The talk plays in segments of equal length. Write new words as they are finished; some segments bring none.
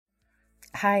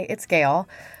Hi, it's Gail.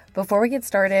 Before we get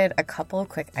started, a couple of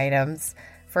quick items.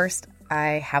 First,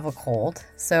 I have a cold,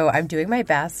 so I'm doing my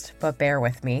best, but bear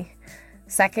with me.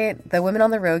 Second, the Women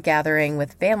on the Road gathering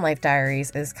with Van Life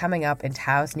Diaries is coming up in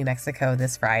Taos, New Mexico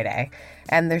this Friday,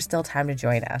 and there's still time to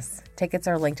join us. Tickets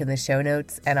are linked in the show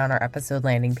notes and on our episode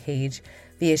landing page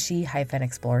via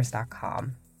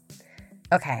she-explores.com.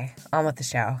 Okay, on with the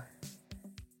show.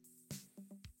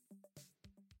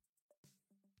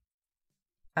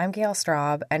 I'm Gail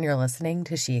Straub, and you're listening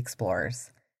to She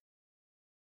Explores.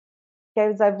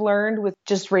 As I've learned with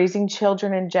just raising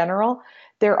children in general,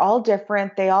 they're all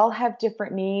different. They all have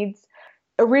different needs.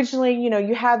 Originally,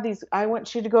 you have these, I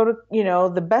want you to go to,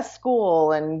 the best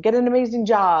school and get an amazing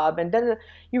job. And then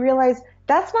you realize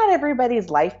that's not everybody's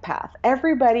life path.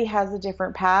 Everybody has a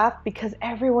different path because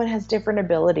everyone has different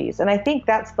abilities. And I think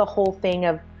that's the whole thing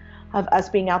of us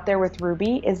being out there with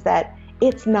Ruby, is that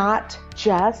it's not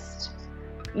just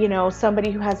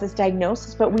somebody who has this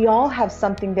diagnosis, but we all have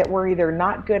something that we're either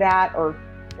not good at or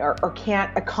can't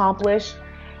accomplish.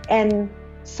 And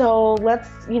so let's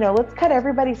cut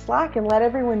everybody slack and let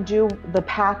everyone do the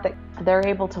path that they're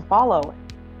able to follow.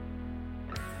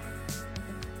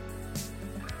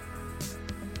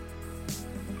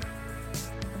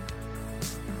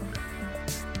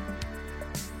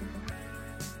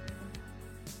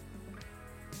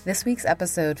 This week's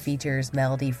episode features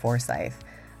Melody Forsythe,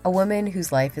 a woman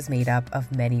whose life is made up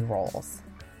of many roles.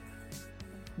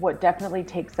 What definitely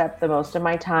takes up the most of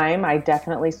my time, I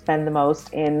definitely spend the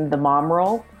most in the mom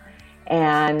role.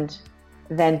 And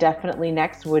then definitely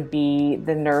next would be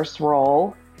the nurse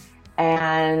role.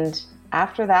 And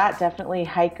after that, definitely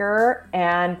hiker,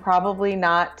 and probably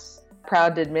not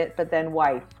proud to admit, but then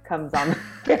wife comes on the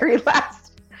very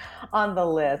last on the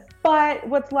list. But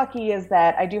what's lucky is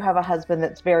that I do have a husband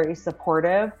that's very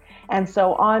supportive. And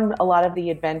so on a lot of the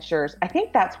adventures, I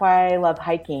think that's why I love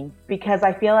hiking, because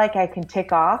I feel like I can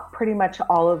tick off pretty much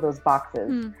all of those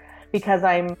boxes because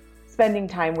I'm spending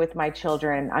time with my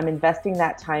children. I'm investing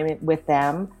that time with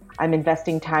them. I'm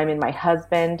investing time in my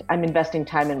husband. I'm investing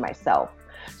time in myself.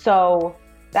 So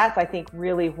that's, I think,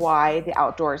 really why the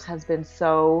outdoors has been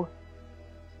so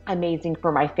amazing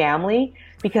for my family,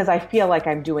 because I feel like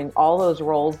I'm doing all those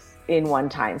roles in one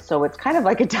time. So it's kind of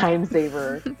like a time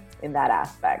saver in that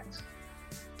aspect.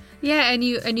 Yeah, and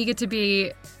you get to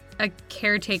be a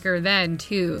caretaker then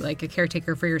too, like a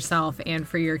caretaker for yourself and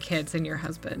for your kids and your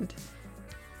husband.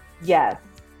 Yes.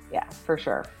 Yeah, for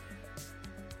sure.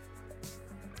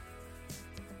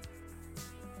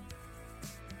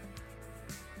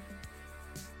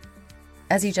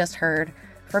 As you just heard,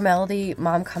 for Melody,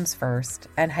 mom comes first,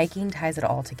 and hiking ties it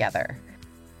all together.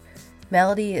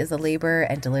 Melody is a labor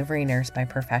and delivery nurse by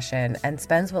profession and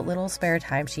spends what little spare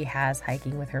time she has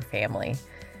hiking with her family.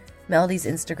 Melody's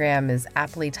Instagram is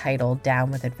aptly titled Down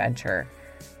with Adventure.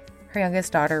 Her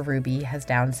youngest daughter, Ruby, has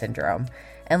Down syndrome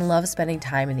and loves spending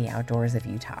time in the outdoors of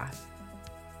Utah.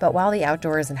 But while the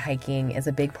outdoors and hiking is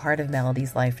a big part of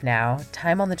Melody's life now,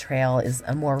 time on the trail is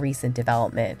a more recent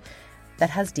development that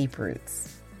has deep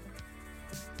roots.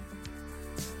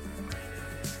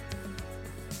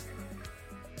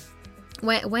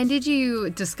 When did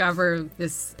you discover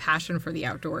this passion for the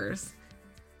outdoors?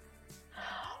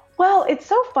 Well, it's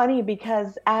so funny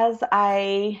because as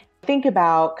I think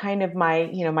about kind of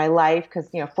my, my life,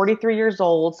 because, 43 years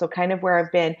old, so kind of where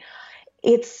I've been,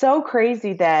 it's so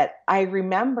crazy that I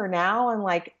remember now, and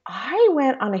like, I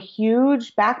went on a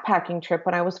huge backpacking trip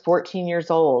when I was 14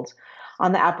 years old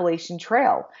on the Appalachian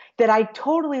Trail that I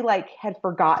totally had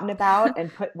forgotten about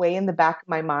and put way in the back of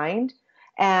my mind.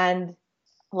 And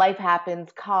life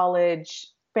happens, college,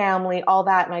 family, all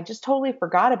that. And I just totally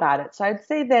forgot about it. So I'd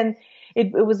say then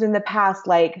it was in the past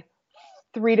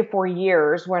 3 to 4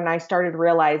 years when I started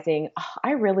realizing,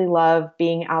 I really love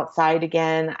being outside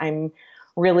again. I'm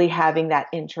really having that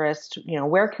interest.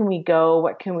 Where can we go?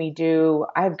 What can we do?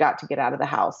 I've got to get out of the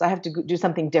house. I have to do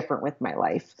something different with my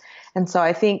life. And so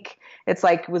I think it's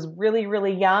it was really,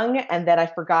 really young. And then I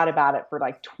forgot about it for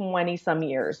 20 some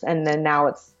years. And then now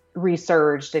it's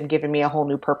resurged and given me a whole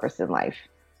new purpose in life.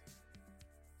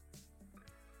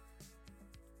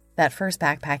 That first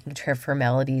backpacking trip for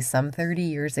Melody some 30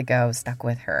 years ago stuck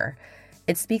with her.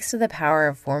 It speaks to the power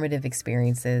of formative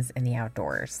experiences in the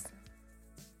outdoors.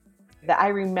 I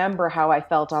remember how I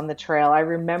felt on the trail. I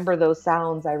remember those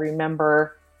sounds. I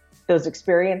remember those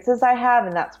experiences I had.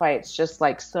 And that's why it's just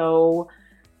so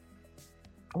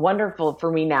wonderful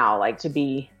for me now,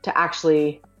 to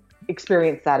actually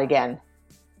experience that again.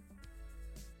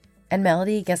 And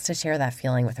Melody gets to share that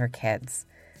feeling with her kids.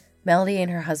 Melody and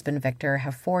her husband Victor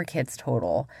have 4 kids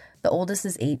total. The oldest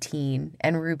is 18,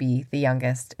 and Ruby, the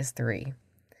youngest, is 3.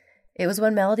 It was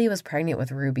when Melody was pregnant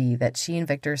with Ruby that she and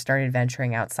Victor started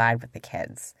venturing outside with the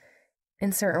kids.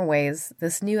 In certain ways,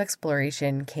 this new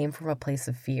exploration came from a place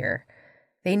of fear.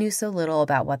 They knew so little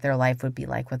about what their life would be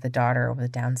like with a daughter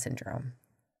with Down syndrome.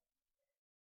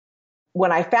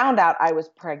 When I found out I was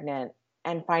pregnant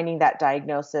and finding that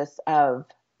diagnosis of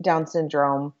Down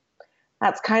syndrome,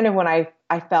 that's kind of when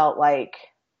I felt like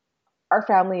our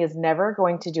family is never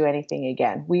going to do anything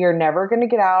again. We are never going to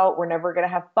get out. We're never going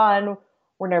to have fun.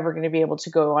 We're never going to be able to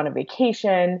go on a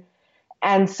vacation.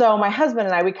 And so my husband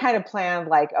and I, we kind of planned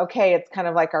like, okay, it's kind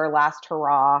of like our last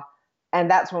hurrah. And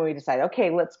that's when we decided, okay,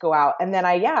 let's go out. And then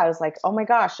I was like, oh my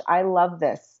gosh, I love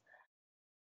this.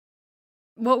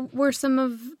 What were some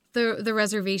of the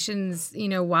reservations,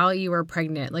 while you were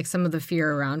pregnant, like some of the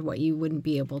fear around what you wouldn't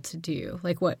be able to do?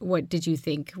 Like what did you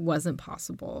think wasn't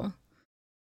possible?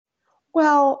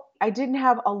 Well, I didn't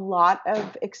have a lot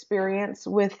of experience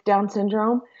with Down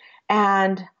syndrome.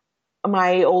 And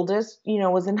my oldest,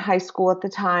 was in high school at the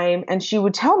time. And she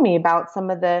would tell me about some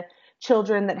of the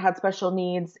children that had special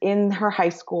needs in her high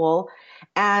school.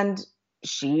 And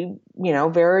she,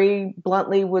 very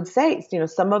bluntly would say,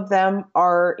 some of them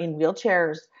are in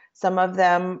wheelchairs. Some of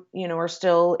them, are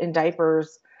still in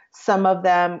diapers. Some of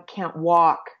them can't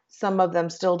walk. Some of them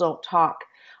still don't talk.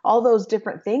 All those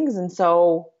different things. And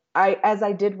so as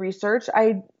I did research,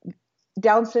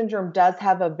 Down syndrome does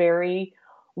have a very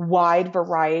wide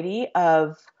variety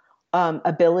of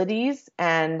abilities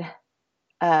and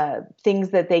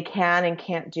things that they can and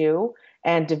can't do,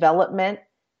 and development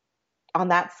on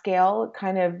that scale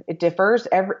it differs.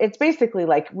 It's basically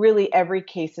like really every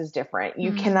case is different.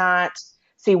 You cannot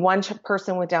see one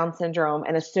person with Down syndrome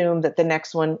and assume that the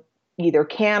next one either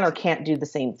can or can't do the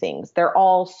same things. They're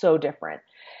all so different.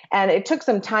 And it took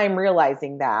some time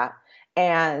realizing that.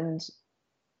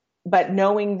 But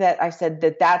knowing that I said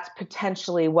that that's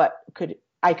potentially what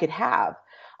I could have.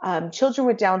 Children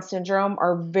with Down syndrome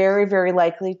are very, very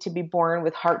likely to be born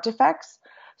with heart defects.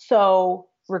 So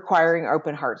requiring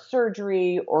open heart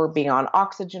surgery or being on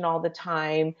oxygen all the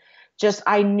time.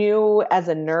 I knew as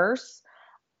a nurse,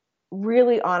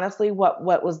 really honestly, what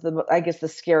was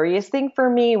the scariest thing for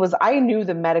me was I knew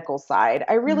the medical side.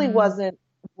 I really wasn't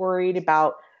worried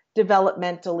about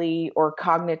developmentally or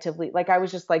cognitively. Like I was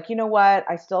just like, you know what?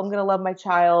 I still am going to love my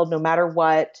child no matter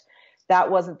what. That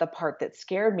wasn't the part that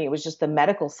scared me. It was just the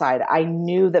medical side. I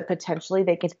knew that potentially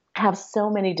they could have so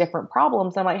many different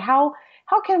problems. I'm like, how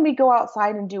can we go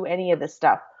outside and do any of this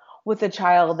stuff with a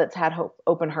child that's had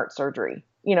open heart surgery?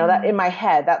 That in my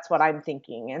head, that's what I'm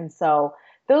thinking. And so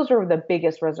those were the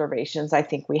biggest reservations I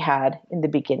think we had in the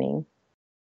beginning.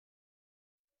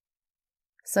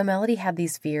 So Melody had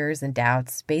these fears and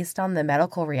doubts based on the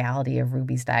medical reality of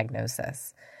Ruby's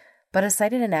diagnosis. But a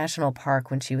sight in a national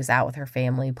park when she was out with her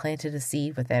family planted a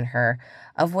seed within her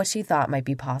of what she thought might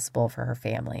be possible for her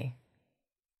family.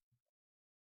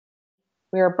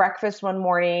 We were at breakfast one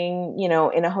morning,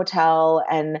 in a hotel,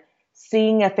 and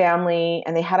seeing a family,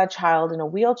 and they had a child in a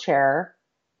wheelchair.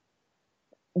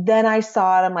 Then I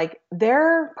saw it. I'm like,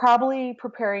 they're probably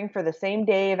preparing for the same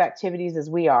day of activities as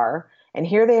we are. And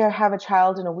here they have a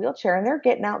child in a wheelchair and they're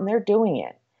getting out and they're doing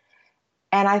it.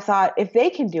 And I thought, if they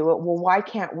can do it, well, why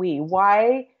can't we?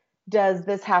 Why does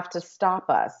this have to stop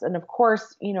us? And of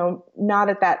course, not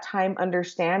at that time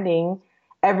understanding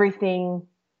everything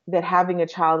that having a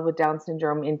child with Down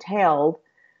syndrome entailed.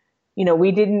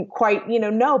 We didn't quite,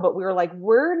 know, but we were like,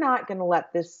 we're not going to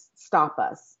let this stop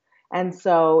us. And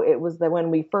so it was when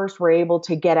we first were able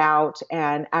to get out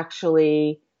and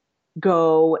actually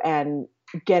go and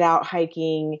get out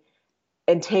hiking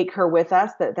and take her with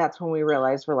us, that's when we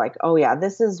realized we're like, oh yeah,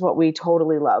 this is what we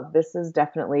totally love. This is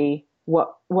definitely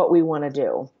what we want to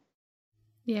do.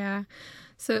 Yeah.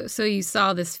 So you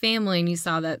saw this family and you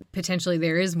saw that potentially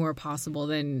there is more possible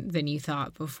than you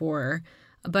thought before.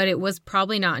 But it was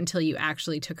probably not until you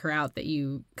actually took her out that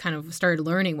you kind of started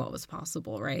learning what was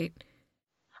possible, right?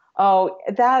 Oh,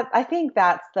 I think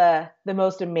that's the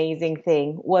most amazing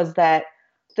thing was that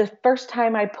the first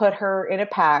time I put her in a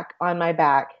pack on my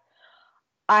back,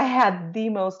 I had the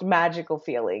most magical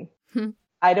feeling.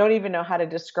 I don't even know how to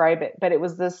describe it, but it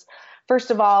was this, first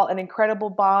of all, an incredible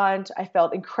bond. I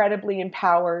felt incredibly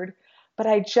empowered, but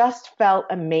I just felt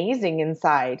amazing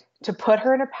inside to put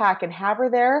her in a pack and have her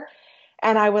there.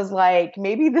 And I was like,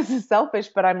 maybe this is selfish,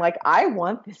 but I'm like, I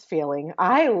want this feeling.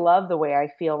 I love the way I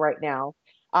feel right now.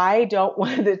 I don't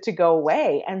want it to go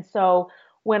away. And so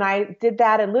when I did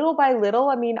that, and little by little,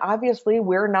 I mean, obviously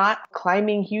we're not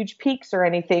climbing huge peaks or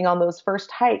anything on those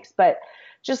first hikes, but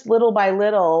just little by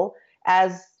little,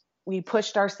 as we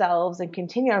pushed ourselves and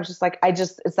continued, I was just like,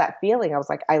 it's that feeling. I was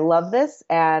like, I love this.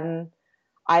 And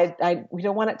we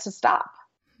don't want it to stop.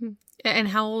 And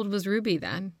how old was Ruby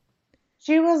then?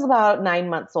 She was about 9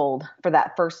 months old for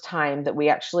that first time that we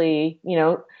actually,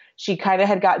 she kind of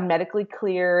had gotten medically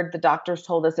cleared. The doctors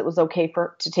told us it was okay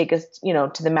to take us,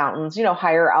 to the mountains,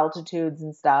 higher altitudes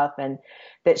and stuff, and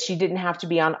that she didn't have to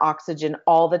be on oxygen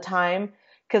all the time.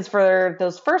 Because for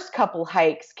those first couple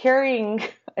hikes, carrying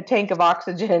a tank of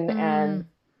oxygen and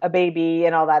a baby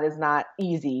and all that is not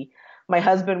easy. My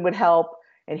husband would help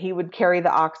and he would carry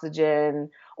the oxygen,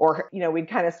 or, we'd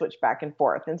kind of switch back and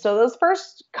forth. And so those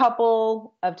first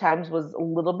couple of times was a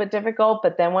little bit difficult,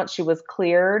 but then once she was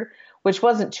cleared, which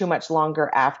wasn't too much longer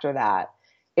after that,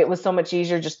 it was so much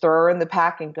easier. Just throw her in the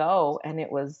pack and go. And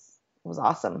it was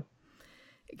awesome.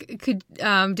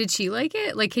 Did she like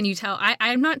it? Like, can you tell?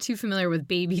 I'm not too familiar with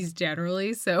babies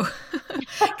generally, so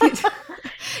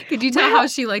could you tell how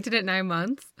she liked it at 9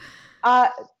 months?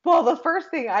 Well, the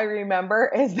first thing I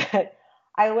remember is that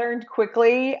I learned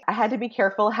quickly I had to be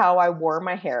careful how I wore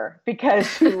my hair, because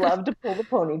she loved to pull the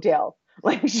ponytail.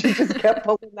 Like, she just kept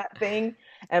pulling that thing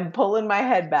and pulling my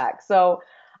head back. So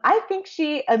I think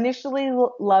she initially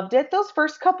loved it. Those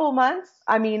first couple months,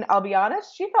 I mean, I'll be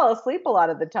honest, she fell asleep a lot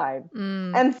of the time.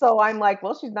 And so I'm like,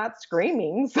 well, she's not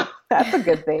screaming, so that's a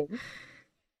good thing.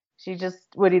 She just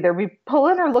would either be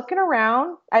pulling or looking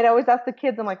around. I'd always ask the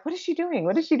kids, I'm like, what is she doing?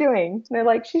 What is she doing? And they're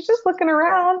like, she's just looking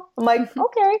around. I'm like,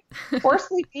 okay, or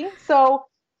sleeping. So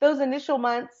those initial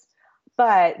months,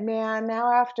 but man,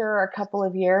 now after a couple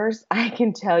of years, I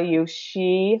can tell you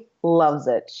she loves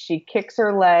it. She kicks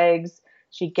her legs.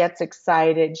 She gets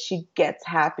excited. She gets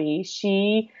happy.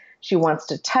 She wants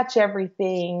to touch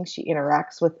everything. She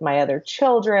interacts with my other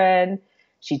children.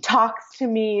 She talks to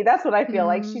me. That's what I feel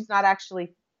like. She's not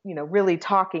actually, really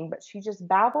talking, but she just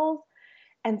babbles.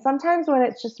 And sometimes when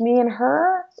it's just me and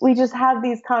her, we just have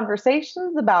these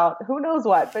conversations about who knows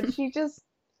what, but she just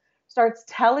starts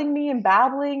telling me and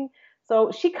babbling.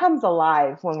 So she comes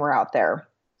alive when we're out there.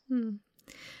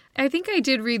 I think I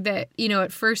did read that,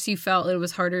 at first you felt it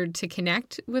was harder to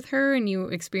connect with her, and you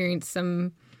experienced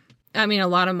a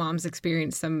lot of moms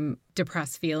experience some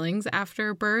depressed feelings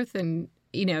after birth, and,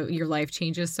 your life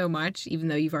changes so much, even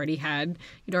though you'd already had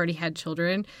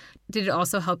children. Did it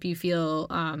also help you feel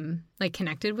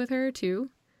connected with her too?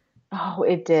 Oh,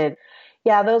 it did.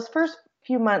 Yeah, those first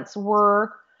few months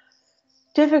were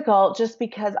difficult just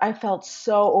because I felt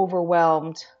so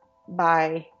overwhelmed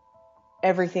by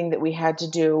everything that we had to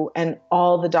do and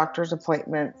all the doctor's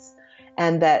appointments,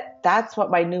 and that's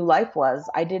what my new life was.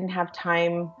 I didn't have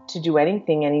time to do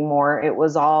anything anymore. It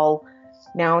was all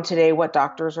now today, what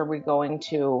doctors are we going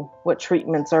to? What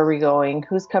treatments are we going?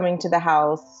 Who's coming to the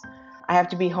house? I have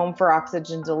to be home for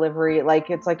oxygen delivery.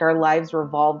 It's like our lives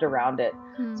revolved around it.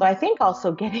 So I think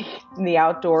also getting in the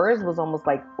outdoors was almost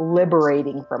like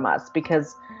liberating from us,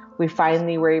 because we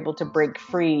finally were able to break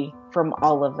free from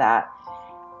all of that.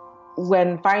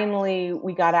 When finally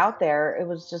we got out there, it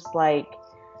was just like,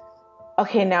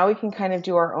 okay, now we can kind of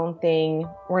do our own thing.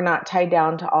 We're not tied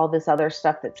down to all this other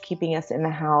stuff that's keeping us in the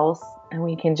house. And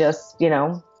we can just,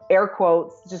 air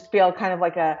quotes, just feel kind of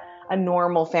like a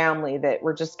normal family, that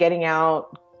we're just getting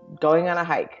out, going on a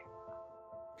hike.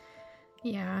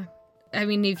 Yeah. I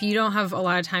mean, if you don't have a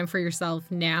lot of time for yourself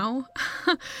now,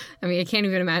 I can't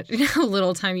even imagine how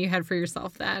little time you had for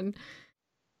yourself then.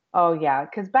 Oh, yeah.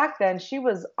 Because back then she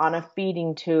was on a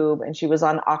feeding tube and she was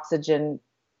on oxygen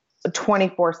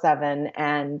 24/7.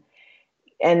 And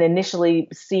initially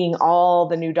seeing all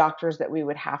the new doctors that we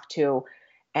would have to,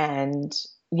 and,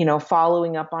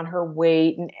 following up on her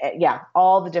weight and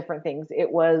all the different things.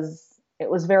 It was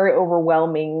very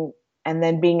overwhelming. And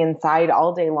then being inside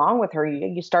all day long with her,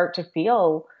 you start to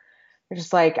feel, you're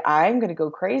just like, I'm going to go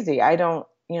crazy. I don't,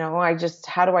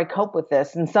 how do I cope with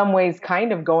this? In some ways,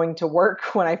 kind of going to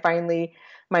work when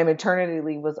my maternity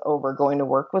leave was over, going to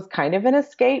work was kind of an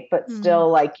escape, but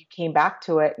still you came back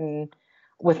to it and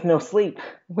with no sleep,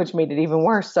 which made it even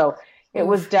worse. So it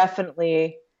was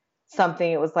definitely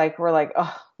something. It was like, we're like,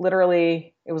 oh,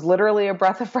 it was literally a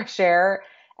breath of fresh air.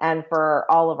 And for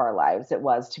all of our lives, it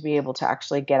was to be able to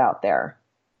actually get out there.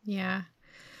 Yeah.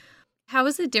 How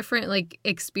is it different,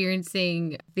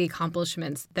 experiencing the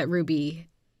accomplishments that Ruby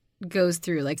goes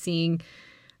through, seeing,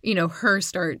 her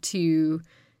start to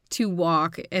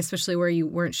walk, especially where you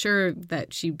weren't sure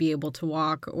that she'd be able to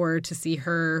walk, or to see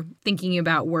her thinking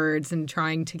about words and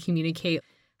trying to communicate?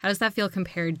 How does that feel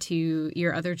compared to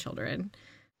your other children?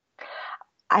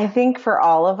 I think for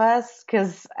all of us,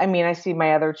 because I see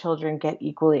my other children get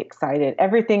equally excited.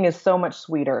 Everything is so much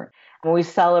sweeter. We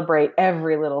celebrate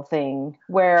every little thing,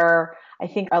 where I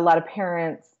think a lot of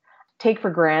parents take for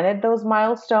granted those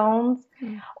milestones,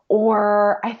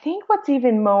 Or I think what's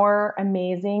even more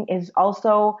amazing is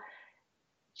also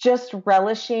just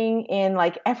relishing in,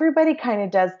 like, everybody kind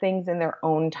of does things in their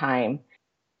own time.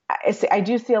 I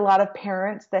do see a lot of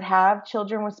parents that have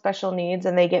children with special needs,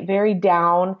 and they get very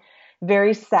down,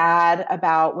 very sad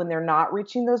about when they're not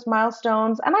reaching those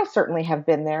milestones. And I certainly have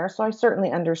been there, so I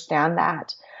certainly understand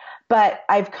that. But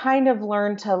I've kind of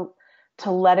learned to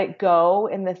let it go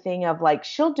in the thing of, like,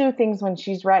 she'll do things when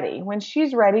she's ready. When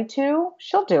she's ready to,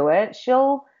 she'll do it.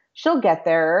 She'll get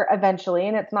there eventually,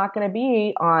 and it's not going to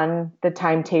be on the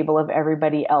timetable of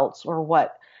everybody else or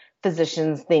what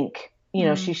physicians think,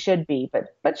 she should be,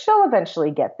 but she'll eventually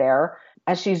get there.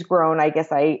 As she's grown, I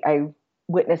guess I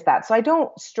witnessed that. So I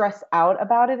don't stress out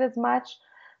about it as much.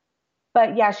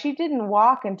 But yeah, she didn't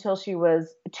walk until she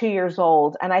was 2 years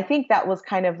old. And I think that was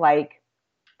kind of like,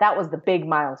 that was the big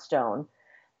milestone.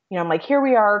 I'm like, here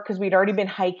we are, because we'd already been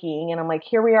hiking. And I'm like,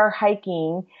 here we are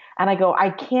hiking. And I go, I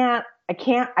can't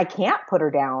put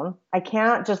her down. I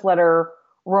can't just let her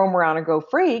roam around and go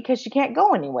free, because she can't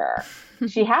go anywhere.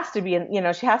 She has to be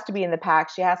she has to be in the pack.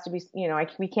 She has to be,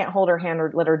 we can't hold her hand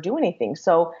or let her do anything.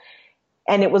 So,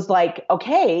 and it was like,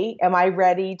 okay, am I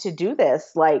ready to do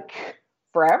this? Like,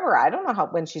 forever? I don't know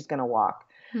when she's going to walk.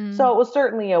 So it was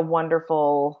certainly a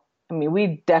wonderful,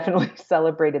 we definitely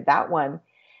celebrated that one.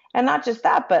 And not just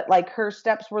that, but like, her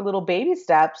steps were little baby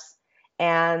steps,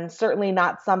 and certainly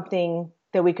not something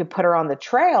that we could put her on the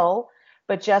trail,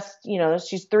 but just,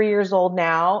 she's 3 years old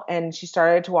now, and she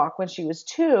started to walk when she was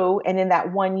 2. And in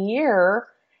that 1 year,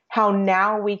 how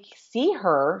now we see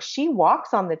her, she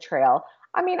walks on the trail.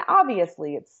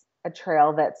 Obviously it's a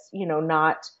trail that's,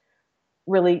 not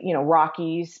really,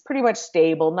 rocky, pretty much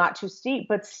stable, not too steep,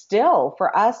 but still,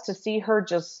 for us to see her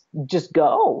just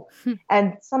go.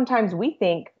 And sometimes we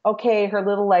think, okay, her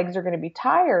little legs are going to be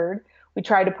tired. We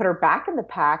try to put her back in the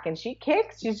pack, and she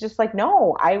kicks. She's just like,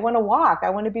 no, I want to walk. I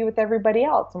want to be with everybody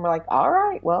else. And we're like, all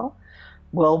right, well,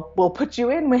 we'll put you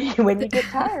in when you get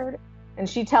tired. And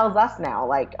she tells us now,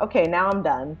 like, okay, now I'm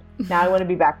done. Now I want to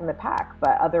be back in the pack.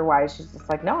 But otherwise, she's just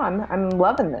like, no, I'm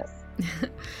loving this.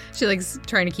 She likes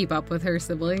trying to keep up with her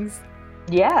siblings.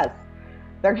 Yes,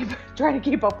 they're trying to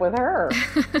keep up with her.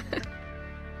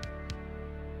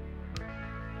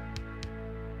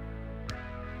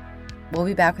 We'll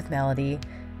be back with Melody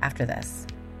after this.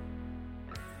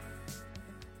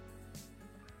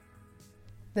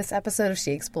 This episode of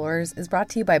She Explores is brought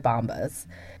to you by Bombas.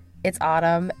 It's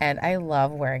autumn, and I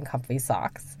love wearing comfy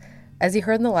socks. As you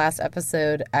heard in the last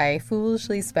episode, I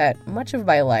foolishly spent much of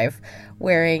my life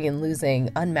wearing and losing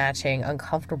unmatching,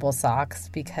 uncomfortable socks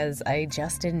because I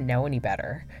just didn't know any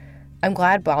better. I'm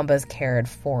glad Bombas cared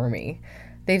for me.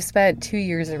 They've spent 2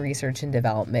 years in research and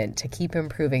development to keep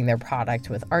improving their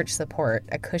product with arch support,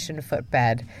 a cushioned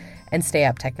footbed, and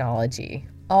stay-up technology,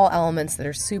 all elements that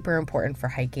are super important for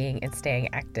hiking and staying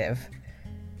active.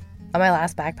 On my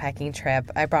last backpacking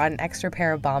trip, I brought an extra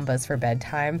pair of Bombas for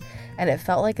bedtime, and it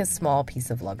felt like a small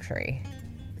piece of luxury.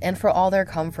 And for all their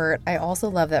comfort, I also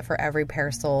love that for every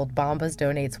pair sold, Bombas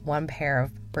donates 1 pair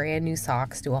of brand new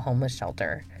socks to a homeless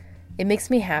shelter. It makes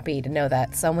me happy to know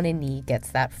that someone in need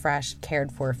gets that fresh,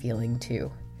 cared-for feeling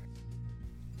too.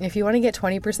 If you want to get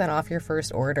 20% off your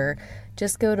first order,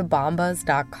 just go to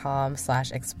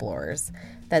bombas.com/explores.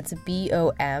 That's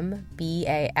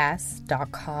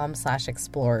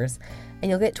BOMBAS.com/explores,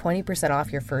 and you'll get 20%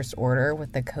 off your first order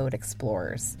with the code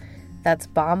EXPLORES. That's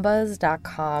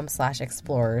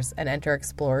bombas.com/explores, and enter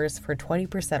EXPLORES for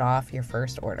 20% off your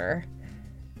first order.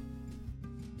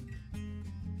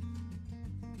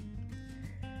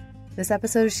 This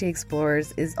episode of She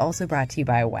Explores is also brought to you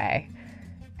by Away.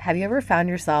 Have you ever found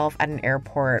yourself at an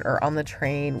airport or on the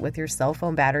train with your cell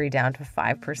phone battery down to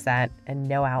 5% and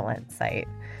no outlet in sight?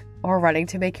 Or running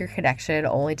to make your connection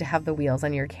only to have the wheels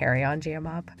on your carry-on jam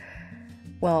up?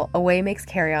 Well, Away makes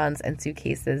carry-ons and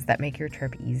suitcases that make your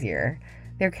trip easier.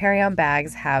 Their carry-on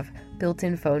bags have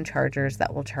built-in phone chargers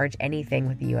that will charge anything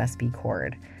with a USB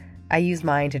cord. I use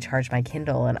mine to charge my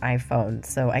Kindle and iPhone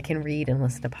so I can read and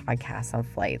listen to podcasts on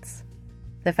flights.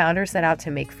 The founder set out to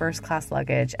make first-class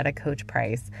luggage at a coach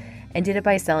price and did it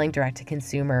by selling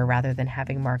direct-to-consumer rather than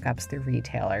having markups through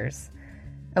retailers.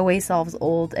 Away solves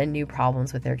old and new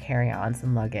problems with their carry-ons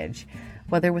and luggage,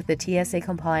 whether with the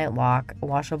TSA-compliant lock,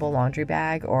 washable laundry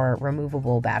bag, or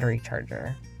removable battery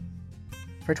charger.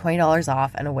 For $20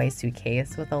 off an Away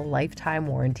suitcase with a lifetime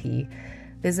warranty,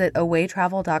 visit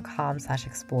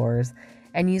awaytravel.com/explores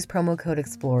and use promo code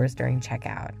EXPLORES during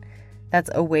checkout.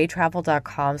 That's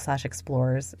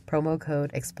awaytravel.com/explores, promo code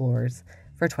EXPLORES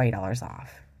for $20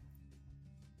 off.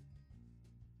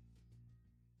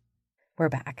 We're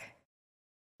back.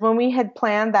 When we had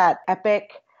planned that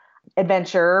epic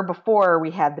adventure before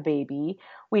we had the baby.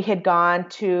 We had gone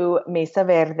to Mesa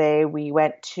Verde. We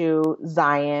went to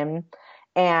Zion,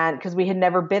 and because we had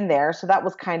never been there, so that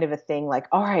was kind of a thing. Like,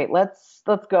 all right, let's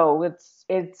go.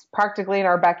 It's practically in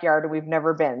our backyard, and we've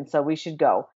never been, so we should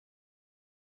go.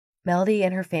 Melody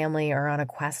and her family are on a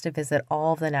quest to visit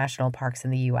all of the national parks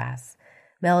in the U.S.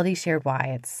 Melody shared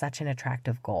why it's such an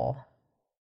attractive goal.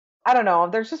 I don't know.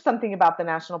 There's just something about the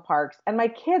national parks, and my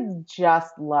kids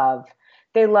just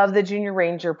they love the Junior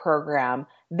Ranger program.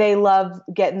 They love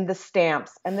getting the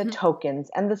stamps and the tokens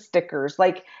and the stickers.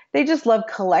 Like, they just love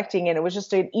collecting, and it was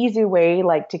just an easy way,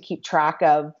 like, to keep track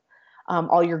of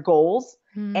all your goals.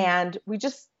 And we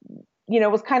just,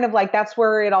 it was kind of like that's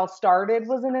where it all started,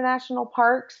 was in a national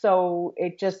park. So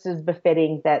it just is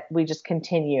befitting that we just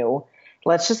continue.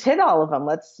 Let's just hit all of them.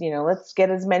 Let's get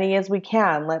as many as we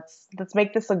can. Let's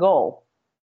make this a goal.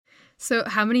 So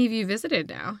how many have you visited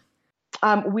now?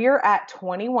 We're at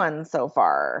 21 so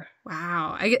far.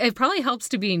 Wow. It probably helps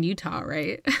to be in Utah,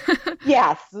 right?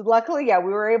 Yes. Luckily, yeah,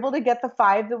 we were able to get the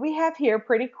 5 that we have here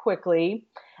pretty quickly.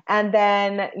 And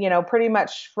then, pretty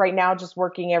much right now just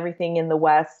working everything in the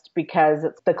West because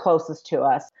it's the closest to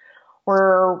us.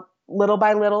 We're little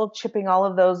by little chipping all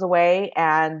of those away,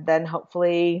 and then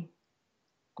hopefully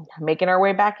making our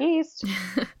way back east.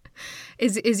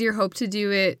 Is your hope to do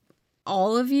it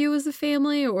all of you as a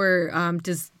family, or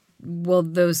will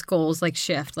those goals like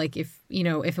shift, like if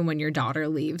and when your daughter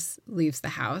leaves the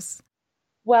house?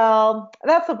 Well,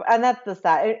 that's the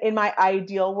sad. In my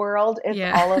ideal world, it's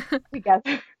all of us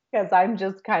together, because I'm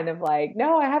just kind of like,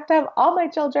 no, I have to have all my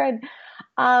children.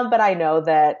 But I know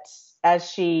that as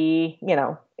she,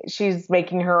 she's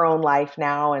making her own life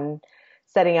now and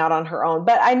setting out on her own.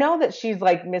 But I know that she's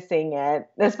like missing it,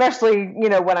 especially,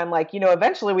 when I'm like,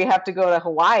 eventually we have to go to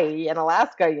Hawaii and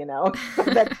Alaska, So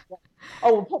that's,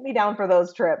 well, put me down for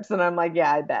those trips. And I'm like,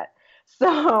 yeah, I bet.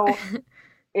 So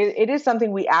it is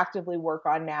something we actively work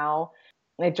on now.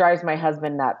 It drives my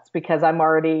husband nuts because I'm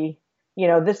already,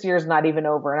 this year's not even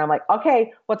over. And I'm like,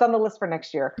 okay, what's on the list for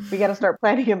next year? We got to start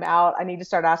planning them out. I need to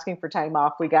start asking for time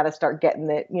off. We got to start getting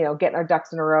our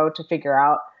ducks in a row to figure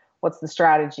out what's the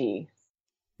strategy.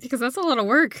 Because that's a lot of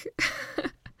work.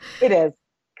 It is.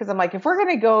 Because I'm like, if we're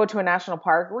going to go to a national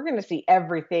park, we're going to see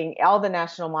everything, all the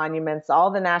national monuments,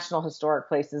 all the national historic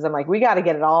places. I'm like, we got to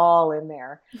get it all in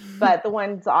there. But the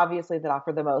ones obviously that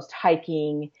offer the most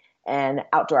hiking and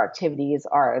outdoor activities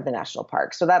are the national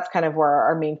parks. So that's kind of where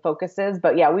our main focus is.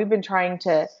 But yeah, we've been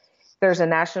there's a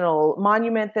national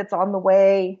monument that's on the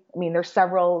way. I mean, there's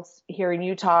several here in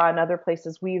Utah and other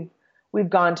places. We've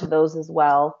gone to those as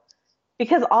well,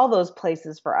 because all those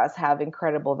places for us have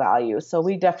incredible value. So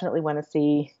we definitely want to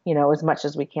see, as much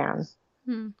as we can.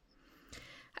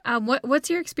 What's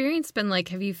your experience been like?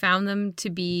 Have you found them to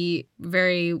be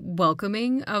very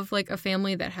welcoming of like a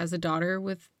family that has a daughter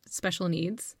with special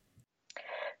needs?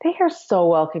 They are so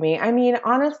welcoming. I mean,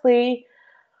 honestly,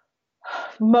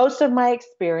 most of my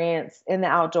experience in the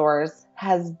outdoors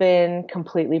has been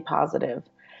completely positive,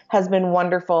 has been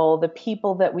wonderful. The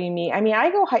people that we meet. I mean, I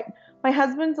go hike. My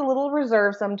husband's a little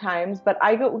reserved sometimes, but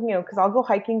I go, because I'll go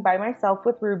hiking by myself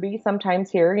with Ruby sometimes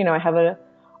here. I have an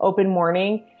open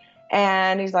morning,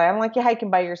 and he's like, I don't like you hiking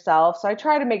by yourself. So I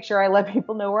try to make sure I let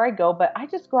people know where I go, but I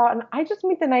just go out and I just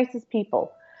meet the nicest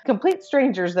people, complete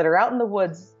strangers that are out in the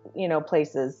woods,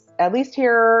 places. At least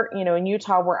here, in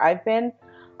Utah where I've been,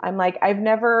 I'm like, I've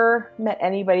never met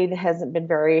anybody that hasn't been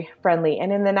very friendly.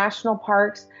 And in the national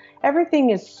parks, everything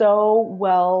is so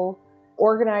well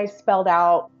organized, spelled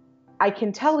out. I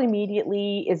can tell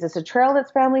immediately, is this a trail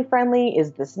that's family friendly?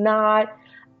 Is this not?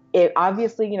 It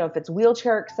obviously, if it's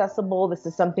wheelchair accessible, this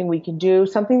is something we can do,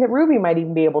 something that Ruby might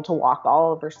even be able to walk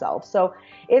all of herself. So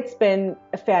it's been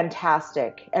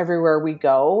fantastic everywhere we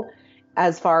go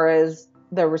as far as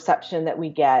the reception that we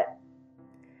get.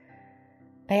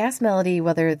 I asked Melody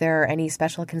whether there are any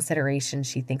special considerations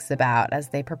she thinks about as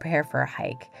they prepare for a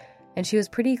hike. And she was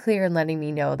pretty clear in letting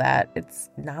me know that it's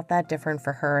not that different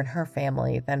for her and her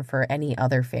family than for any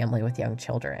other family with young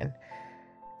children.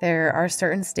 There are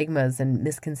certain stigmas and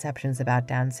misconceptions about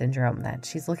Down syndrome that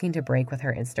she's looking to break with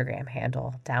her Instagram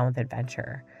handle, Down with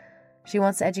Adventure. She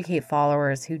wants to educate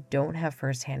followers who don't have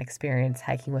firsthand experience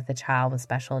hiking with a child with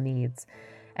special needs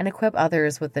and equip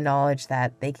others with the knowledge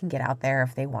that they can get out there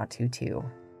if they want to, too.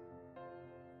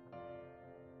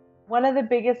 One of the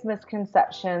biggest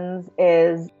misconceptions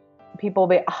is people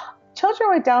be, children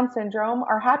with Down syndrome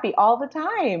are happy all the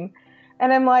time.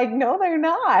 And I'm like, no, they're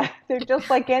not. They're just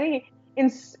like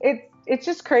it's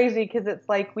just crazy because it's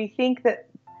like we think that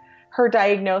her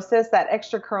diagnosis, that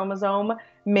extra chromosome,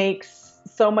 makes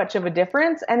so much of a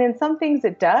difference. And in some things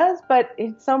it does, but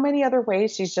in so many other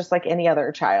ways, she's just like any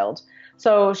other child.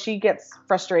 So she gets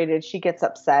frustrated. She gets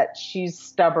upset. She's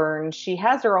stubborn. She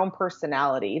has her own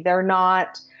personality. They're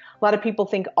not, a lot of people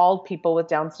think all people with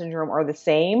Down syndrome are the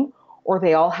same, or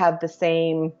they all have the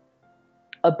same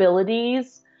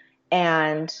abilities.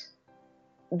 And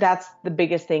that's the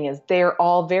biggest thing, is they're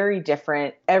all very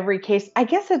different. Every case, I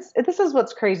guess this is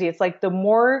what's crazy. It's like the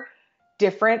more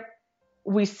different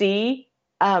we see,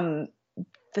 the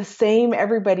same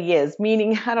everybody is.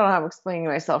 Meaning, I don't know how I'm explaining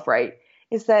myself right,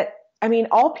 is that, I mean,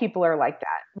 all people are like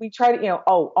that. We try to,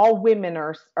 all women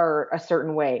are a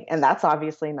certain way. And that's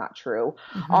obviously not true.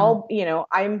 Mm-hmm.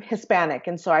 I'm Hispanic.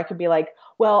 And so I could be like,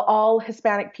 well, all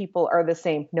Hispanic people are the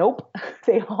same. Nope.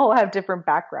 They all have different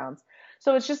backgrounds.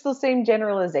 So it's just the same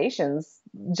generalizations,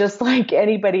 just like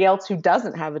anybody else who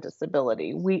doesn't have a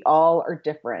disability. We all are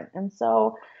different. And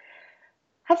so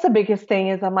that's the biggest thing,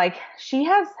 is I'm like, she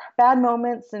has bad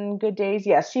moments and good days.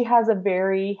 Yes, she has a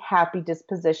very happy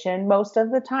disposition most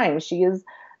of the time. She is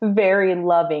very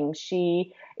loving.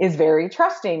 She is very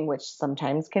trusting, which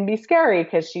sometimes can be scary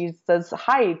because she says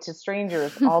hi to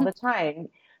strangers all the time.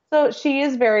 So she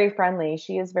is very friendly.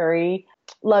 She is very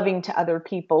loving to other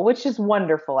people, which is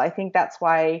wonderful. I think that's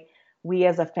why we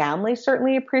as a family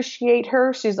certainly appreciate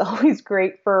her. She's always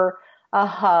great for a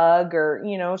hug, or,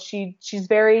 she's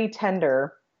very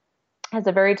tender, has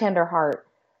a very tender heart.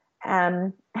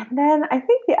 And then I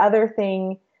think the other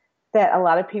thing that a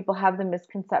lot of people have the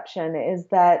misconception is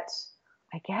that,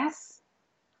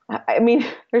 I mean,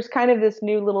 there's kind of this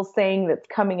new little saying that's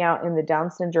coming out in the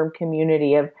Down syndrome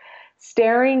community of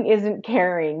staring isn't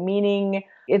caring, meaning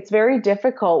it's very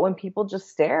difficult when people just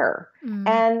stare. Mm.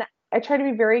 And I try to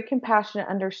be very compassionate,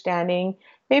 understanding.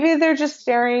 Maybe they're just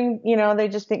staring, they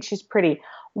just think she's pretty.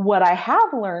 What I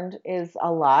have learned is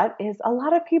a lot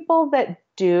of people that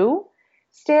do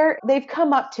stare, they've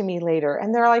come up to me later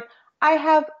and they're like, I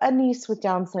have a niece with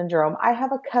Down syndrome. I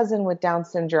have a cousin with Down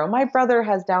syndrome. My brother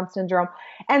has Down syndrome.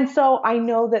 And so I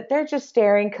know that they're just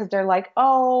staring because they're like,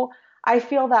 oh, I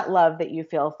feel that love that you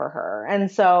feel for her.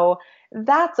 And so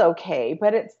that's okay.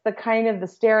 But it's the kind of the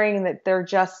staring that they're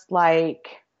just like,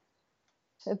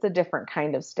 it's a different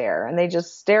kind of stare. And they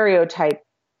just stereotype.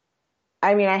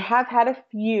 I mean, I have had a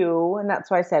few, and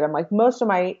that's why I said, I'm like, most of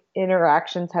my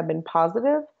interactions have been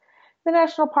positive, the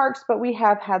national parks, but we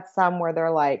have had some where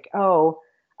they're like, oh,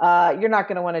 you're not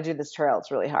going to want to do this trail. It's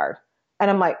really hard.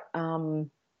 And I'm like,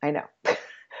 I know.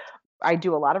 I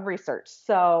do a lot of research.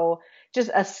 So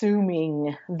just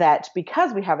assuming that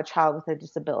because we have a child with a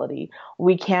disability,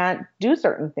 we can't do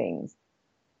certain things.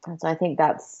 And so I think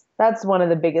that's one of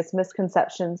the biggest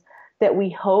misconceptions that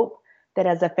we hope that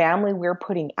as a family we're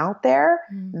putting out there,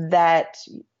 that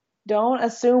don't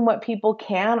assume what people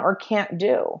can or can't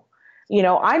do.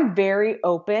 I'm very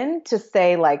open to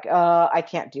say like, I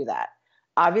can't do that.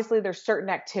 Obviously there's certain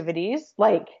activities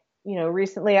like,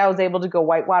 recently I was able to go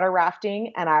whitewater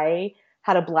rafting and I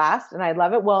had a blast and I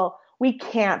love it. Well, we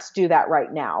can't do that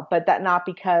right now, but that not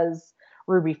because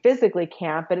Ruby physically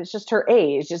can't, but it's just her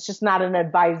age. It's just not an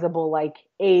advisable like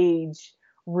age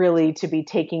really to be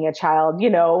taking a child,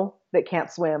 that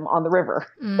can't swim on the river,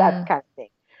 that kind of thing.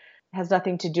 It has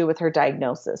nothing to do with her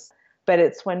diagnosis. But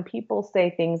it's when people say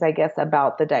things, I guess,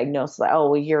 about the diagnosis, like, oh,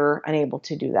 well, you're unable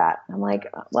to do that. I'm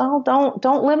like, well,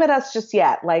 don't limit us just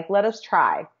yet. Like, let us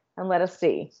try and let us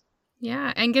see.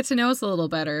 Yeah, and get to know us a little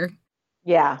better.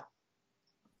 Yeah.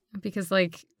 Because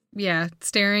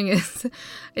staring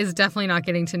is definitely not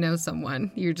getting to know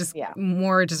someone. You're just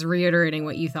more just reiterating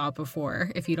what you thought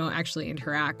before if you don't actually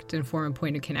interact and form a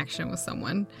point of connection with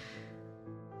someone.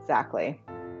 Exactly.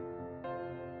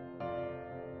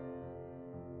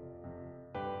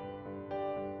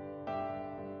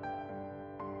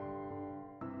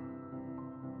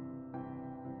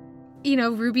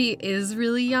 Ruby is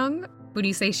really young. When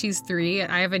you say she's 3,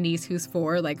 I have a niece who's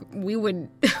 4. Like, we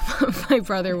wouldn't, my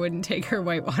brother wouldn't take her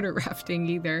whitewater rafting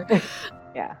either.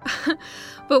 Yeah.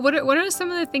 But what are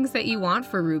some of the things that you want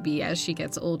for Ruby as she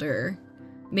gets older?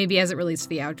 Maybe as it relates to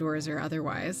the outdoors or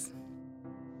otherwise?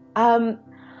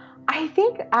 I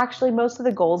think actually most of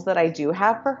the goals that I do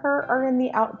have for her are in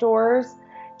the outdoors,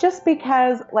 just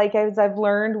because, like, as I've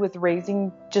learned with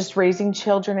raising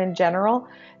children in general,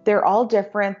 they're all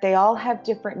different. They all have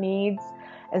different needs.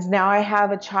 As now I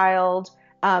have a child,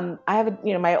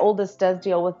 my oldest does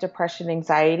deal with depression,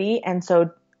 anxiety. And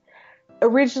so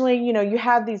originally, you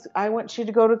have these, I want you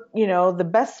to go to, the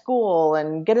best school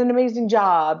and get an amazing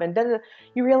job. And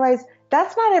you realize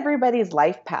that's not everybody's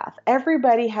life path.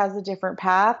 Everybody has a different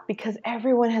path because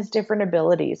everyone has different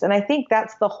abilities. And I think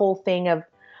that's the whole thing of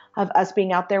us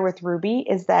being out there with Ruby,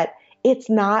 is that it's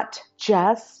not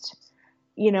just,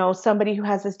 somebody who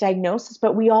has this diagnosis,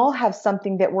 but we all have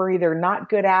something that we're either not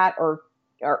good at or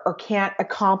can't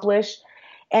accomplish.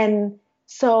 And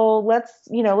so let's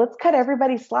cut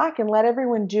everybody slack and let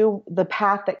everyone do the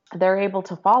path that they're able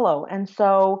to follow. And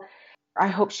so I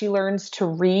hope she learns to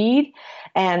read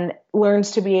and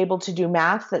learns to be able to do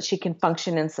math so that she can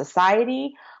function in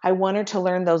society. I want her to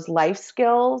learn those life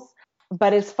skills.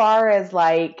 But as far as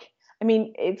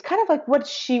it's kind of like what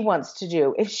she wants to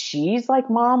do. If she's like,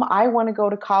 Mom, I want to go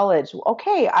to college.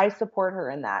 Okay, I support her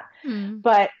in that.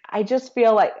 But I just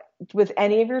feel like with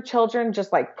any of your children,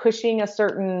 just like pushing a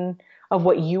certain of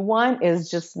what you want is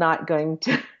just not going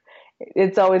to,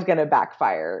 it's always going to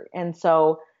backfire. And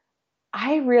so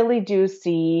I really do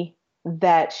see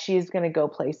that she's going to go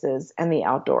places and the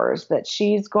outdoors, that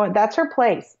that's her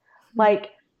place. Like,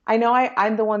 I know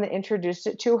I'm the one that introduced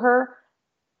it to her,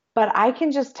 but I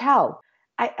can just tell.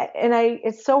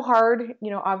 It's so hard,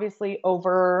 obviously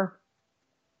over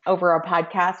a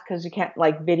podcast because you can't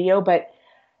like video, but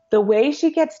the way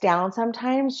she gets down,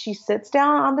 sometimes she sits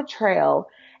down on the trail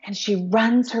and she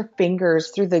runs her fingers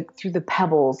through the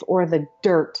pebbles or the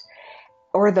dirt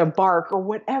or the bark or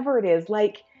whatever it is.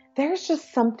 Like, there's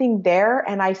just something there.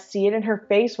 And I see it in her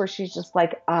face where she's just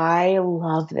like, I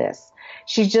love this.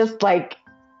 She just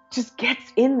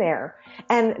gets in there.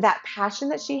 And that passion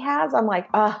that she has, I'm like,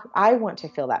 I want to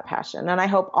feel that passion. And I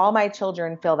hope all my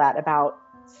children feel that about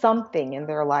something in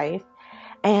their life.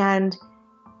 And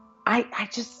I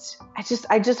just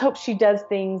hope she does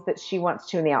things that she wants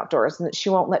to in the outdoors and that she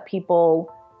won't let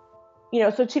people,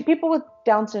 people with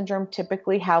Down syndrome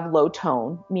typically have low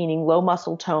tone, meaning low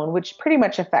muscle tone, which pretty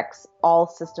much affects all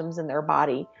systems in their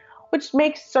body, which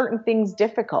makes certain things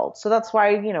difficult. So that's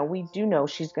why, we do know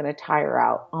she's going to tire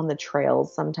out on the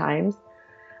trails sometimes,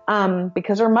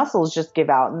 because her muscles just give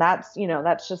out. And that's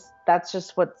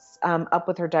just what's up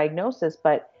with her diagnosis.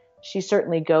 But she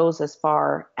certainly goes as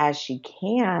far as she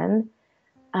can.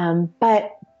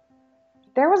 But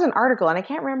there was an article, and I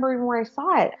can't remember even where I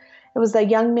saw it. It was a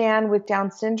young man with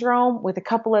Down syndrome with a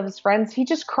couple of his friends. He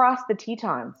just crossed the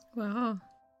Tetons. Wow.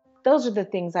 Those are the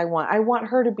things I want. I want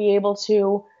her to be able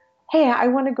to, hey, I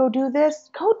want to go do this.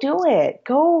 Go do it.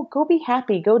 Go be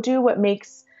happy. Go do what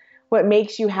makes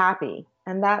you happy.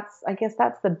 And I guess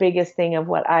that's the biggest thing of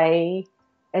what I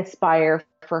aspire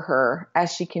for her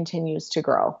as she continues to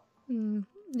grow.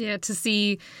 Yeah, to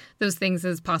see those things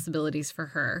as possibilities for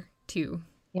her too.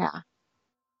 Yeah.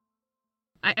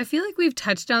 I feel like we've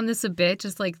touched on this a bit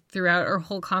just like throughout our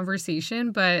whole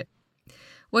conversation, but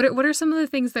what are some of the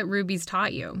things that Ruby's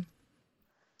taught you?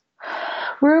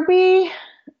 Ruby,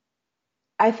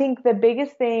 I think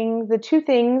the two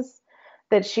things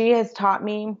that she has taught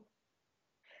me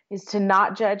is to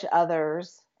not judge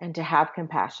others and to have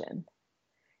compassion.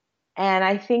 And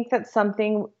I think that's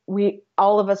something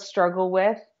all of us struggle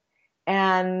with.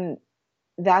 And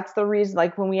that's the reason,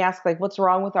 like when we ask, like, what's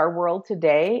wrong with our world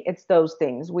today? It's those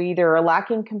things. We either are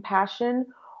lacking compassion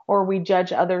or we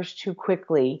judge others too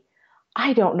quickly.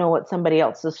 I don't know what somebody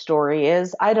else's story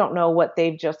is. I don't know what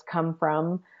they've just come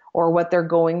from or what they're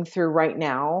going through right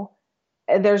now.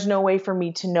 There's no way for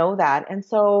me to know that. And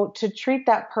so to treat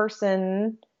that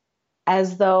person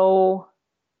as though,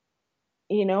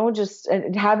 just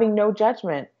having no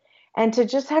judgment and to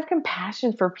just have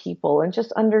compassion for people and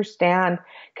just understand,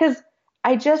 because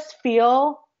I just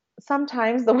feel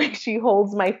sometimes the way she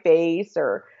holds my face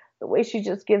or the way she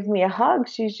just gives me a hug,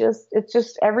 it's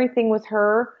just everything with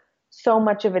her. So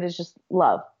much of it is just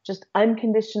love, just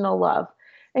unconditional love.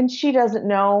 And she doesn't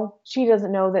know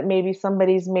that maybe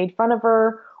somebody's made fun of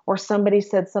her or somebody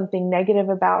said something negative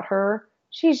about her.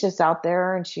 She's just out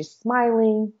there and she's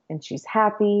smiling and she's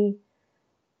happy.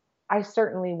 I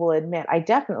certainly will admit I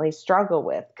definitely struggle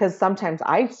with, because sometimes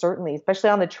especially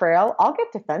on the trail, I'll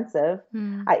get defensive,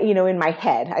 in my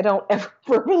head. I don't ever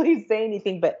verbally say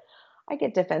anything, but I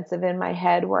get defensive in my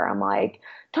head where I'm like,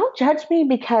 don't judge me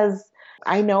because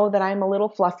I know that I'm a little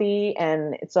fluffy.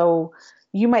 And so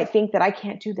you might think that I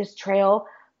can't do this trail.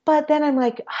 But then I'm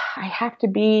like, I have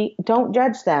to don't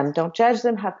judge them. Don't judge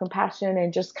them. Have compassion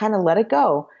and just kind of let it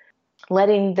go.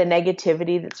 Letting the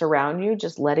negativity that's around you,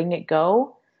 just letting it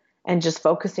go. And just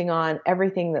focusing on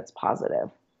everything that's positive.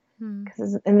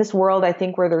 Because in this world, I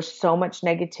think where there's so much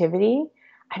negativity,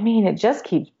 it just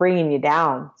keeps bringing you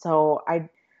down. So I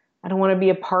don't want to be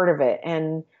a part of it.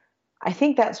 And I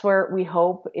think that's where we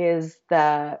hope is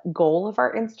the goal of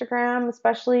our Instagram,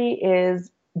 especially,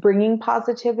 is bringing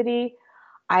positivity.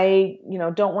 I,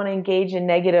 don't want to engage in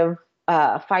negative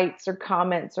fights or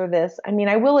comments or this.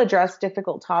 I will address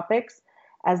difficult topics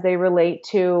as they relate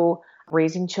to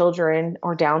raising children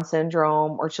or Down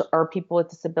syndrome or people with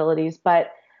disabilities.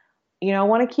 But, I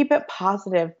want to keep it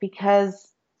positive because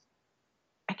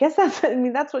I guess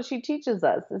that's what she teaches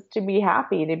us, is to be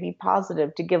happy, to be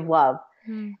positive, to give love.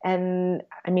 And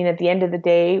at the end of the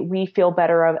day, we feel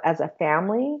better as a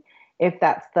family if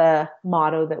that's the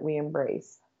motto that we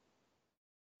embrace.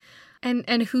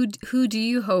 And who do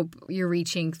you hope you're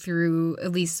reaching through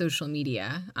at least social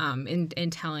media in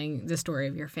telling the story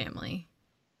of your family?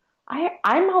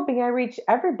 I'm hoping I reach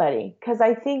everybody because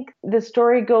I think the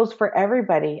story goes for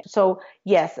everybody. So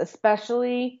yes,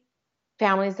 especially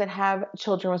families that have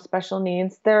children with special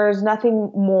needs. There's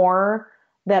nothing more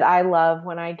that I love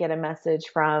when I get a message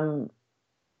from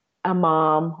a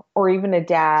mom or even a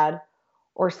dad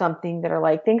or something that are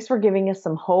like, thanks for giving us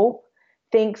some hope.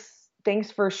 Thanks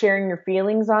for sharing your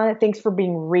feelings on it. Thanks for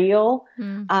being real.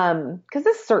 Because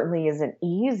this certainly isn't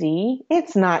easy.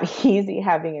 It's not easy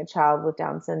having a child with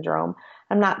Down syndrome.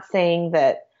 I'm not saying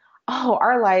that,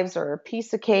 our lives are a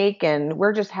piece of cake and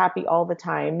we're just happy all the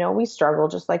time. No, we struggle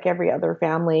just like every other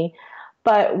family,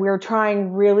 but we're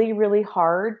trying really, really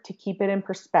hard to keep it in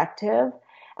perspective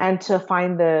and to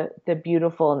find the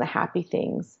beautiful and the happy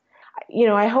things.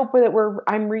 I hope that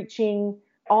I'm reaching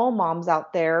all moms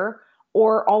out there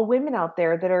or all women out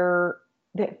there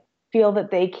that feel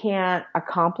that they can't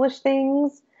accomplish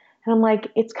things. And I'm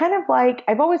like, it's kind of like,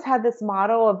 I've always had this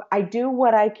motto of I do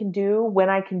what I can do when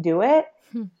I can do it,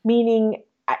 meaning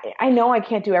I know I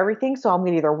can't do everything. So I'm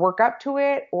going to either work up to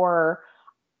it, or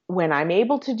when I'm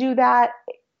able to do that,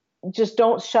 just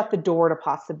don't shut the door to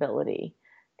possibility.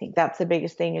 I think that's the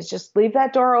biggest thing, is just leave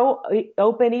that door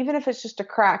open, even if it's just a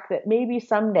crack, that maybe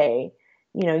someday,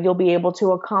 you'll be able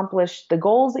to accomplish the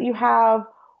goals that you have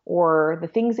or the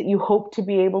things that you hope to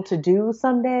be able to do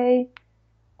someday.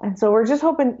 And so we're just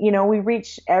hoping, we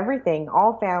reach everything,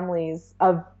 all families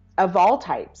of all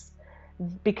types,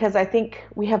 because I think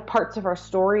we have parts of our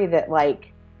story that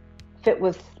fit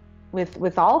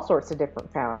with all sorts of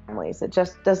different families. It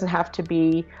just doesn't have to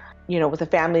be, with a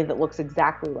family that looks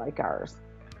exactly like ours.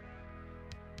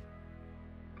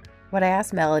 When I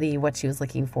asked Melody what she was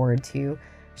looking forward to,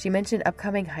 she mentioned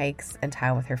upcoming hikes and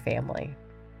time with her family.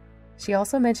 She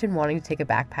also mentioned wanting to take a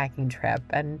backpacking trip,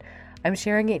 and I'm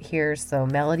sharing it here so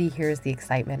Melody hears the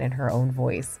excitement in her own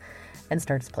voice and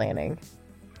starts planning.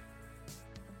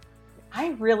 I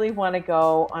really want to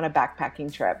go on a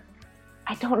backpacking trip.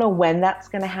 I don't know when that's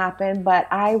going to happen, but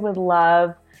I would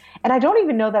love, and I don't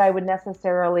even know that I would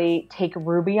necessarily take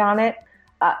Ruby on it.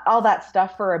 All that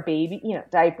stuff for a baby,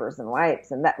 diapers and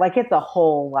wipes and that, it's a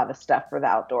whole lot of stuff for the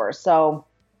outdoors. So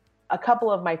a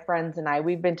couple of my friends and I,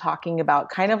 we've been talking about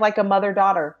kind of like a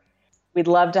mother-daughter. We'd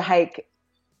love to hike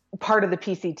part of the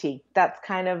PCT. That's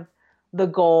kind of the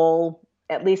goal,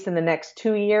 at least in the next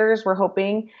 2 years. We're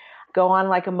hoping go on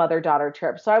like a mother-daughter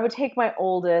trip. So I would take my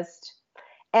oldest,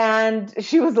 and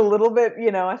she was a little bit,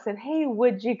 I said, hey,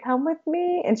 would you come with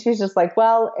me? And she's just like,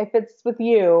 well, if it's with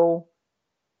you.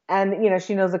 And,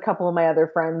 she knows a couple of my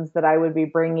other friends that I would be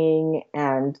bringing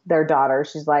and their daughter.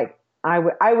 She's like,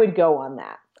 I would go on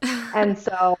that. And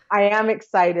so I am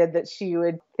excited that she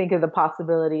would think of the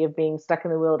possibility of being stuck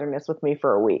in the wilderness with me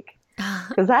for a week,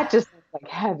 because that just looks like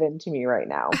heaven to me right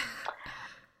now.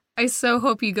 I so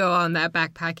hope you go on that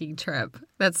backpacking trip.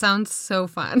 That sounds so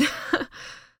fun.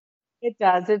 It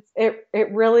does.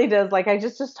 It really does. I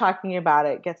just talking about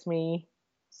it gets me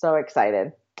so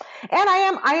excited. And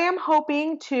I am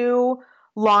hoping to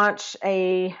launch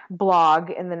a blog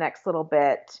in the next little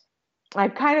bit.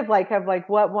 I've kind of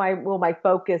what will my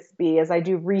focus be as I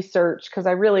do research, because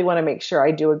I really want to make sure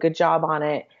I do a good job on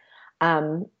it.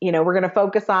 We're going to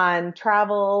focus on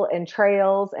travel and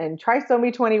trails and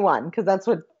Trisomy 21, because that's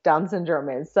what Down syndrome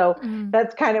is. So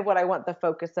that's kind of what I want the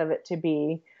focus of it to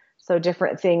be. So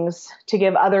different things to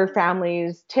give other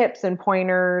families tips and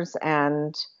pointers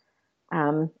and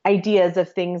ideas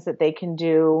of things that they can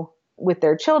do with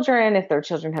their children, if their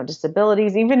children have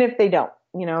disabilities, even if they don't,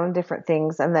 and different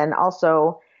things. And then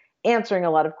also answering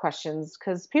a lot of questions,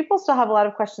 because people still have a lot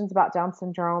of questions about Down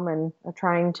syndrome and are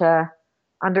trying to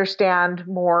understand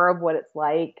more of what it's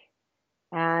like.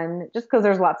 And just because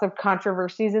there's lots of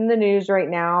controversies in the news right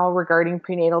now regarding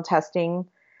prenatal testing,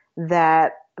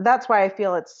 that's why I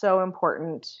feel it's so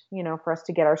important, for us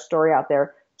to get our story out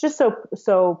there, just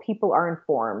so people are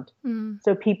informed,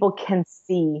 so people can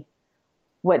see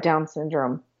what Down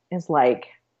syndrome is like.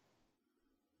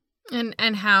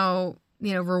 And how,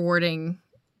 rewarding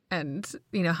and,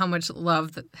 how much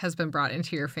love that has been brought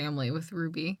into your family with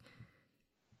Ruby.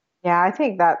 Yeah, I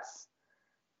think that's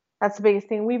the biggest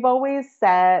thing. We've always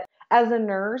said, as a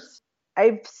nurse,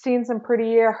 I've seen some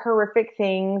pretty horrific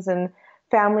things and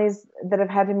families that have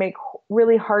had to make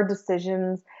really hard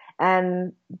decisions,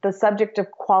 and the subject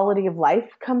of quality of life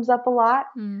comes up a lot.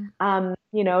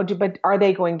 But are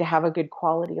they going to have a good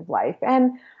quality of life?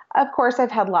 And of course,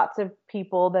 I've had lots of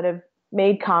people that have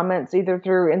made comments either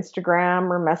through Instagram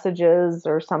or messages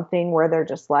or something where they're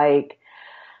just like,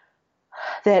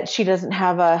 that she doesn't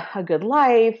have a good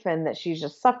life and that she's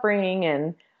just suffering.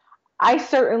 And I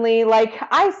certainly,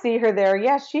 I see her there.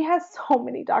 Yes, she has so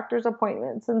many doctor's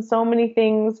appointments and so many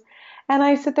things. And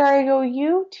I sit there, I go,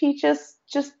 you teach us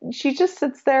she just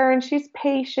sits there and she's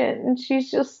patient and she's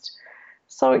just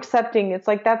so accepting. It's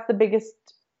like, that's the biggest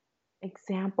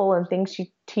example and thing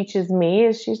she teaches me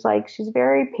is she's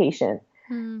very patient.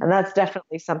 And that's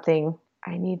definitely something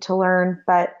I need to learn.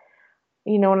 But,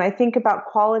 when I think about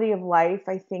quality of life,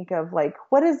 I think of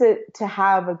what is it to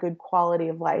have a good quality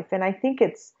of life? And I think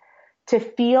it's to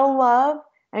feel love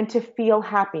and to feel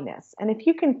happiness. And if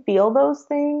you can feel those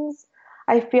things,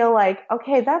 I feel like,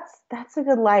 okay, that's a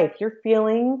good life. You're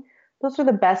feeling, those are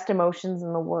the best emotions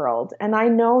in the world. And I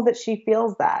know that she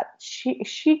feels that.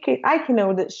 I can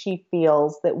know that she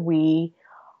feels that we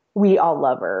all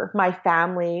love her. My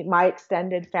family, my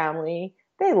extended family,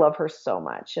 they love her so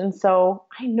much. And so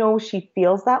I know she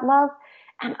feels that love,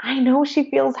 and I know she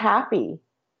feels happy.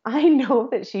 I know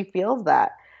that she feels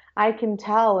that. I can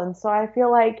tell. And so I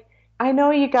feel like, I know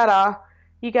you got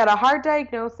a hard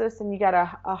diagnosis and you got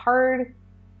a hard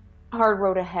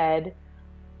road ahead,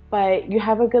 but you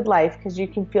have a good life because you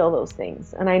can feel those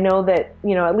things. And I know that,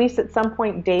 at least at some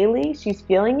point daily, she's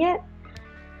feeling it.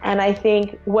 And I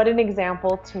think, what an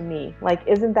example to me.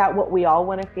 Isn't that what we all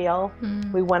want to feel?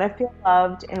 We want to feel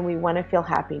loved and we want to feel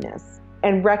happiness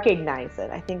and recognize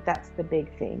it. I think that's the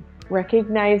big thing.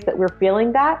 Recognize that we're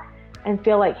feeling that and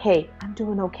feel like, hey, I'm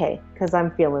doing okay because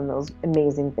I'm feeling those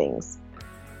amazing things.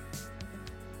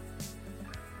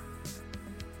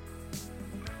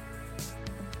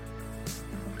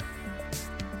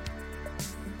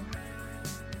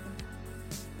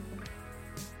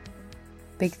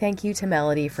 Big thank you to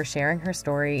Melody for sharing her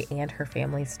story and her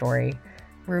family's story.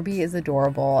 Ruby is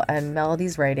adorable, and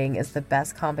Melody's writing is the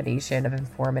best combination of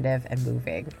informative and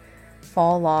moving.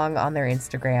 Follow along on their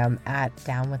Instagram at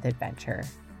DownWithAdventure.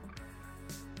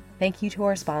 Thank you to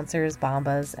our sponsors,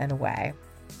 Bombas and Away.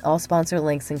 All sponsor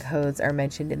links and codes are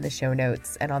mentioned in the show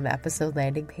notes and on the episode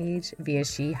landing page via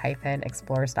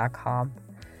she-explores.com.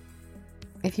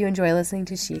 If you enjoy listening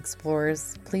to She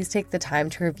Explores, please take the time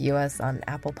to review us on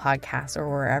Apple Podcasts or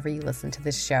wherever you listen to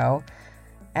this show.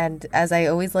 And as I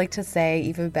always like to say,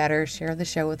 even better, share the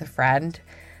show with a friend.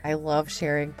 I love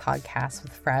sharing podcasts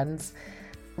with friends.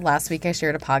 Last week I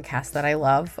shared a podcast that I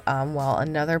love.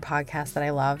 Another podcast that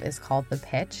I love is called The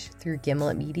Pitch through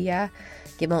Gimlet Media.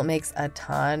 Gimlet makes a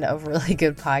ton of really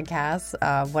good podcasts.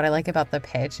 What I like about The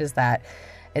Pitch is that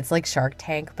it's like Shark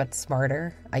Tank, but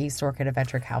smarter. I used to work at a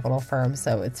venture capital firm,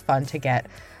 so it's fun to get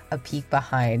a peek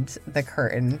behind the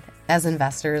curtain as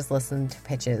investors listen to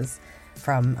pitches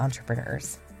from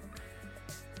entrepreneurs.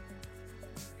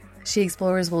 She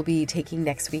Explores will be taking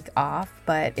next week off,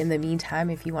 but in the meantime,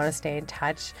 if you want to stay in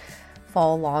touch,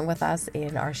 follow along with us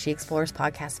in our She Explores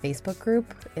podcast Facebook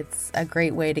group. It's a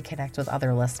great way to connect with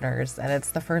other listeners, and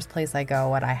it's the first place I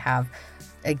go when I have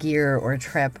a gear or a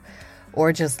trip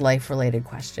or just life-related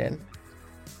question.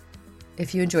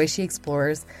 If you enjoy She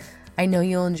Explores, I know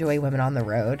you'll enjoy Women on the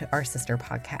Road, our sister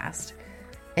podcast.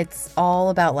 It's all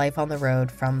about life on the road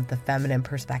from the feminine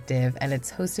perspective, and it's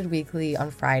hosted weekly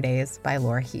on Fridays by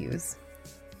Laura Hughes.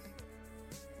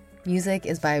 Music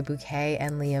is by Bouquet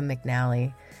and Liam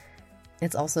McNally.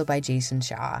 It's also by Jason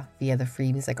Shaw via the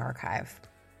Free Music Archive.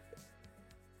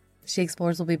 She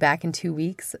Explores will be back in 2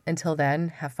 weeks. Until then,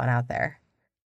 have fun out there.